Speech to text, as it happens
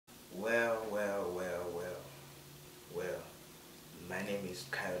name is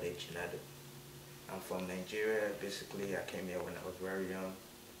Kayode Chinado. I'm from Nigeria. Basically, I came here when I was very young.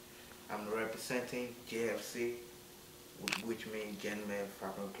 I'm representing JFC, which means Gentlemen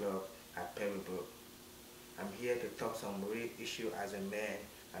FALCON Club at Pebblebrook. I'm here to talk some real issue as a man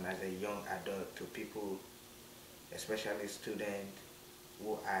and as a young adult to people, especially students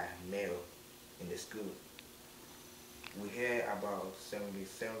who are male in the school. We hear about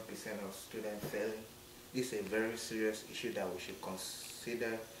 77% of students failing. This is a very serious issue that we should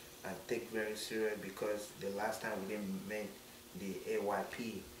consider and take very serious, because the last time we didn't make the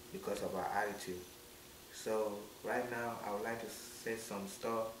AYP because of our attitude. So right now I would like to say some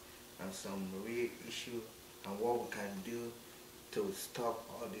stuff and some real issue and what we can do to stop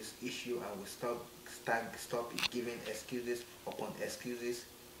all this issue, and we stop giving excuses upon excuses.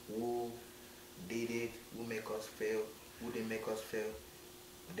 Who did it, who make us fail, who didn't make us fail.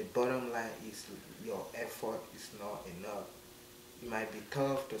 The bottom line is your effort is not enough. It might be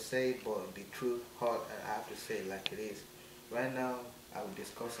tough to say, but the truth hurt, and I have to say it like it is. Right now I will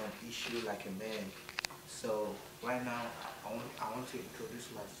discuss some issue like a man. So right now I want to introduce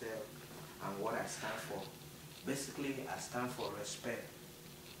myself and what I stand for. Basically, I stand for respect.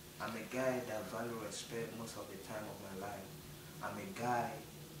 I'm a guy that value respect most of the time of my life. I'm a guy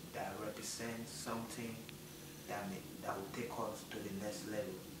that represents something that will take us to the next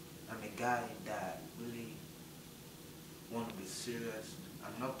level. I'm a guy that really want to be serious.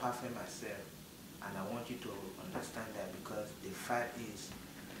 I'm not perfect myself, and I want you to understand that, because the fact is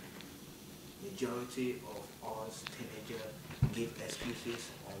majority of us teenagers give excuses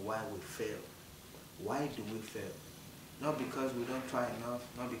on why we fail. Why do we fail? Not because we don't try enough,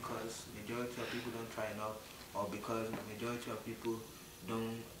 not because majority of people don't try enough, or because majority of people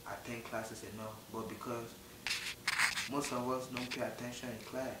don't attend classes enough, but because most of us don't pay attention in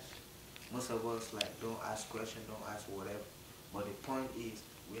class. Most of us don't ask questions, don't ask whatever. But the point is,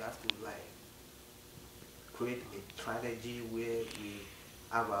 we have to create a strategy where we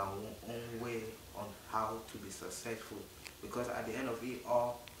have our own way on how to be successful. Because at the end of it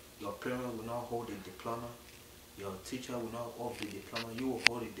all, your parent will not hold a diploma, your teacher will not hold the diploma, you will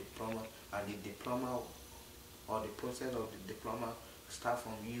hold a diploma, and the diploma or the process of the diploma start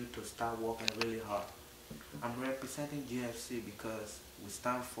from you to start working really hard. I'm representing GFC because we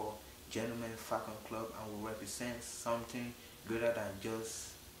stand for Gentlemen FALCON Club, and we represent something greater than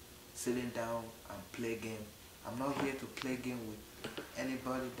just sitting down and play game. I'm not here to play game with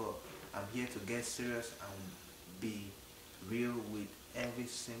anybody, but I'm here to get serious and be real with every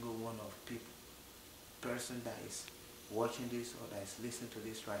single one of person that is watching this or that is listening to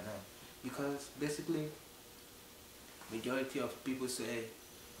this right now. Because basically, majority of people say,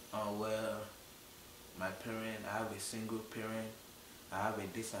 oh well, my parent, I have a single parent, I have a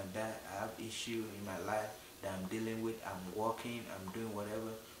this and that, I have issue in my life that I'm dealing with, I'm working, I'm doing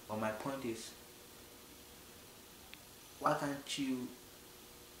whatever. But my point is, why can't you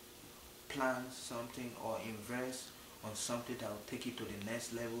plan something or invest on something that will take you to the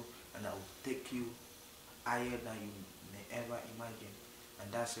next level and that will take you higher than you may ever imagine?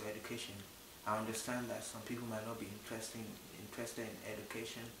 And that's your education. I understand that some people might not be interested in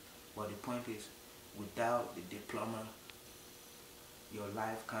education, but the point is, without the diploma, your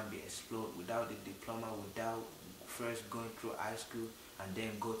life can be explored. Without the diploma, without first going through high school and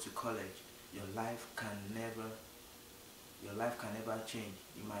then go to college, your life can never change.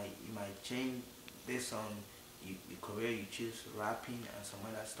 You might change based on the career you choose, rapping and some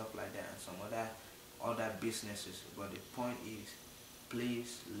other stuff like that, and some other businesses. But the point is,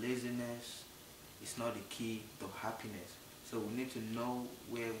 please, laziness is not the key to happiness. So we need to know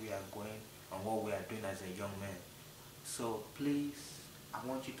where we are going and what we are doing as a young man. So please, I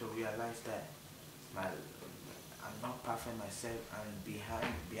want you to realize that I'm not perfect myself, and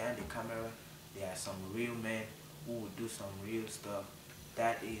behind the camera there are some real men who will do some real stuff.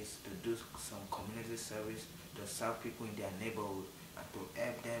 That is to do some community service, to serve people in their neighborhood, and to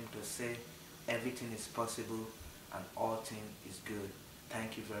help them to say everything is possible and all things is good.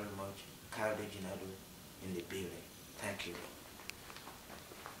 Thank you very much. Kayode Chinado in the building. Thank you.